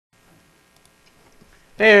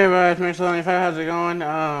Hey everybody, it's Mr. 95. How's it going?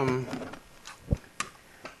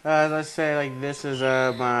 Let's say like this is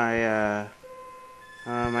my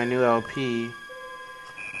new LP.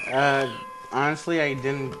 Honestly, I just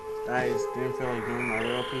didn't feel like doing my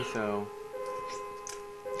other LP, so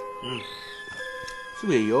this should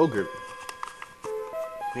be a yogurt,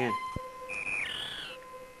 man.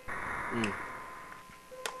 Let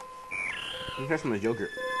me try some of this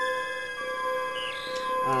yogurt.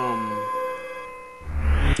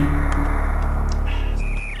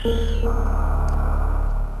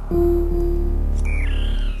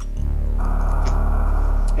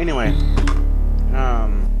 Anyway,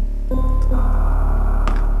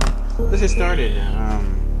 let's get started.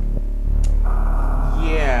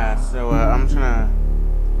 Yeah, so I'm just gonna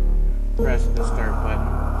press the start button.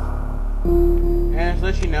 And to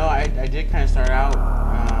let you know, I did kind of start out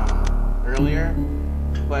earlier,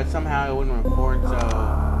 but somehow it wouldn't record, so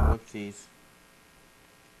whoopsies.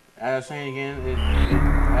 As I was saying again,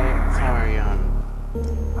 sorry, yeah,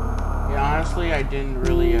 honestly, I didn't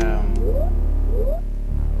really, as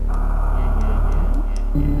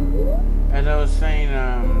I was saying,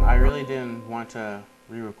 I really didn't want to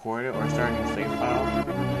re-record it or start a new save file,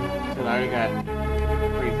 because I already got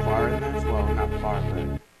pretty far in this. Well, not far,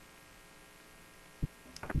 but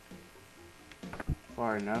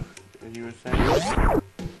far enough, as you would say.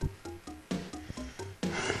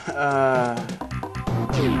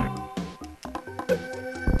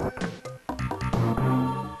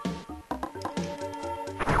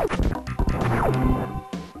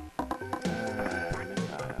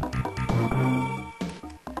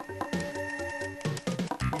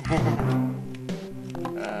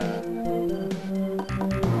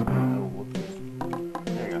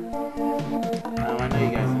 There you go. I know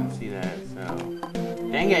you guys didn't see that, so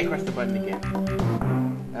dang it, I pressed the button again.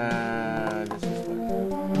 This is button.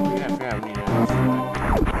 Oh yeah, I forgot we need to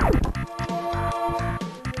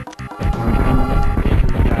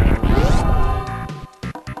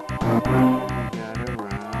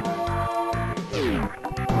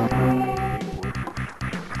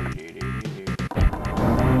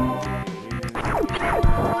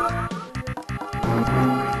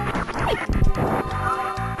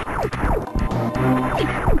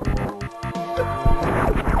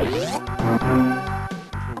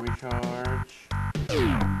recharge.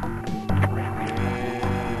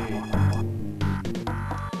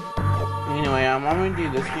 Anyway, I'm gonna do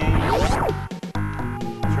this game.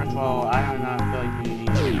 First of all, I do not feel like doing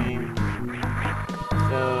this game.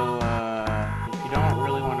 So, if you don't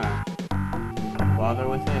really want to bother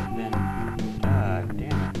with it, then, damn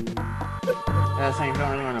it. That's saying if you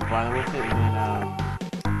don't really want to bother with it, then,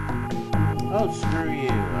 oh, screw you.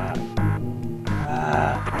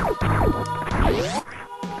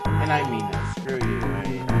 And I mean that. Screw you. I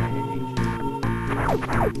hate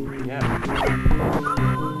you. Yeah.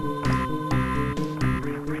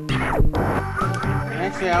 And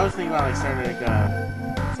actually, I was thinking about like starting like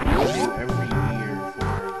something to do every year for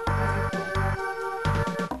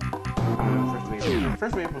 1st of April.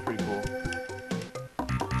 1st of April's pretty cool.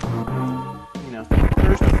 You know,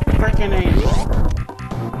 1st freaking April.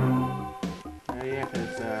 Yeah,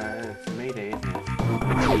 because it's May Day, isn't it?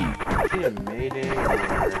 Is it May Day or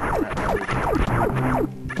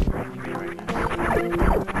right now?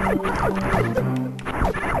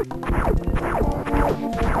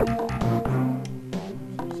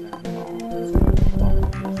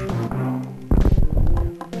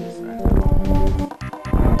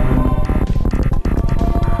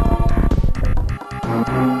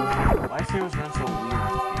 Why Samus run so weird?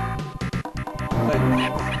 But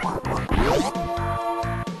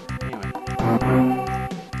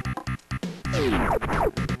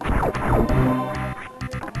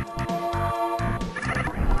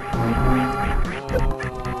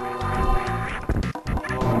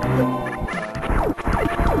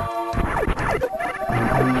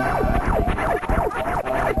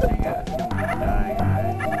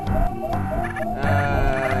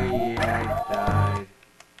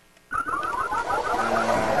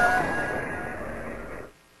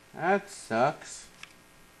that sucks.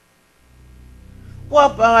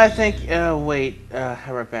 Well, I think, wait,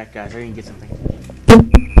 I'll right back, guys. I didn't get something.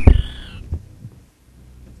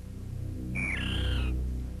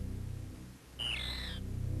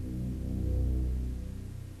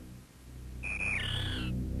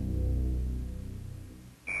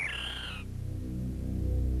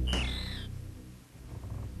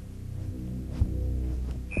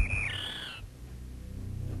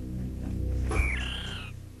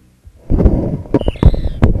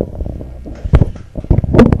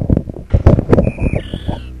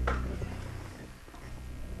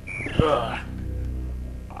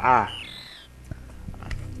 Ah.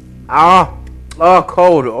 Ah. Oh,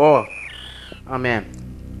 cold. Oh. Oh, man.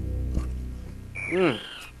 Mmm.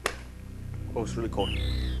 Oh, it's really cold.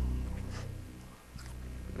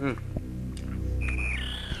 Mmm.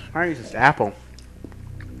 I use this apple.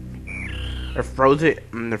 I froze it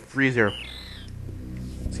in the freezer.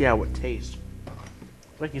 See how it tastes.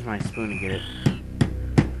 I'd like to use my spoon to get it.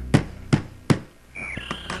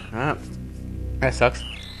 Ah. That sucks.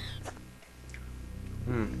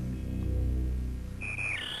 Mmm.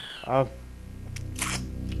 Oh.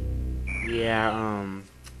 Yeah,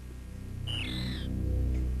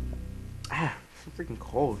 Ah, it's so freaking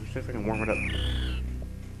cold. We should freaking warm it up.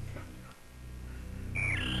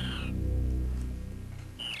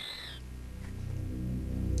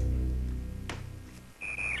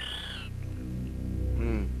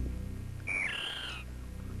 Mmm.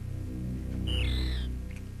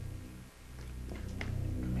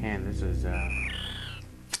 Man, this is,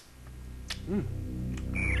 Mmm.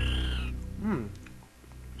 Mmm.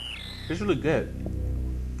 This is really good.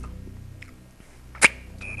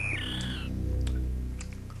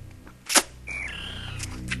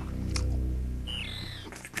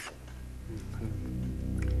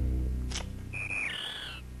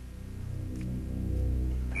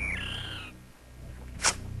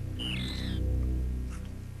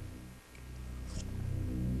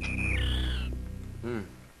 Mmm.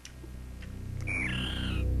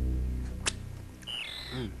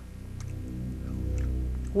 Mmm.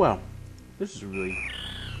 Well, this is really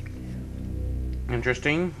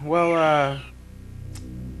interesting. Well,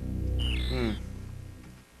 hmm.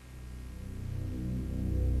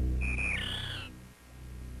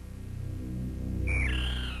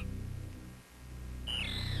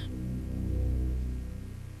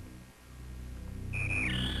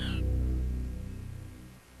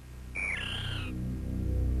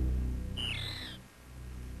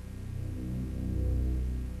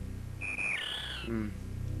 Hmm.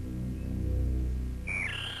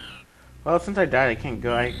 Well, since I died, I can't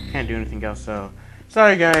go. I can't do anything else. So,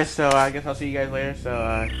 sorry guys. So I guess I'll see you guys later.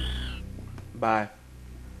 So, bye.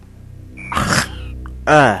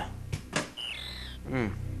 Mm.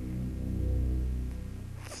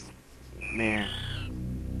 Man.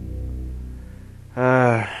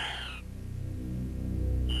 I'm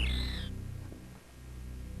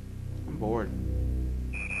bored.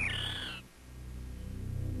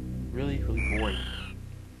 Really, really bored.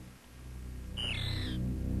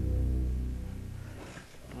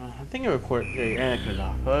 I think I record. Yeah, I cut it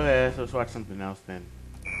off. Okay, so let's watch something else then.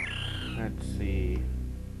 Let's see.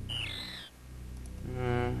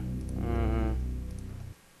 Uh,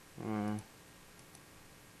 uh,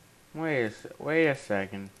 wait a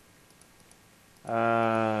second.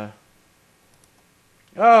 Oh,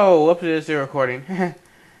 whoops, it is still recording. I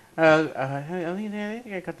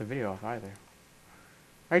think I cut the video off either.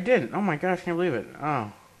 I didn't. Oh my gosh, can't believe it.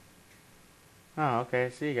 Oh. Oh, okay.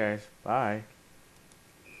 See you guys. Bye.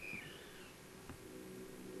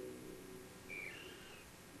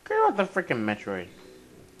 Care about the freaking Metroid.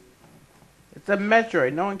 It's a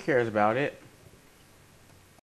Metroid. No one cares about it.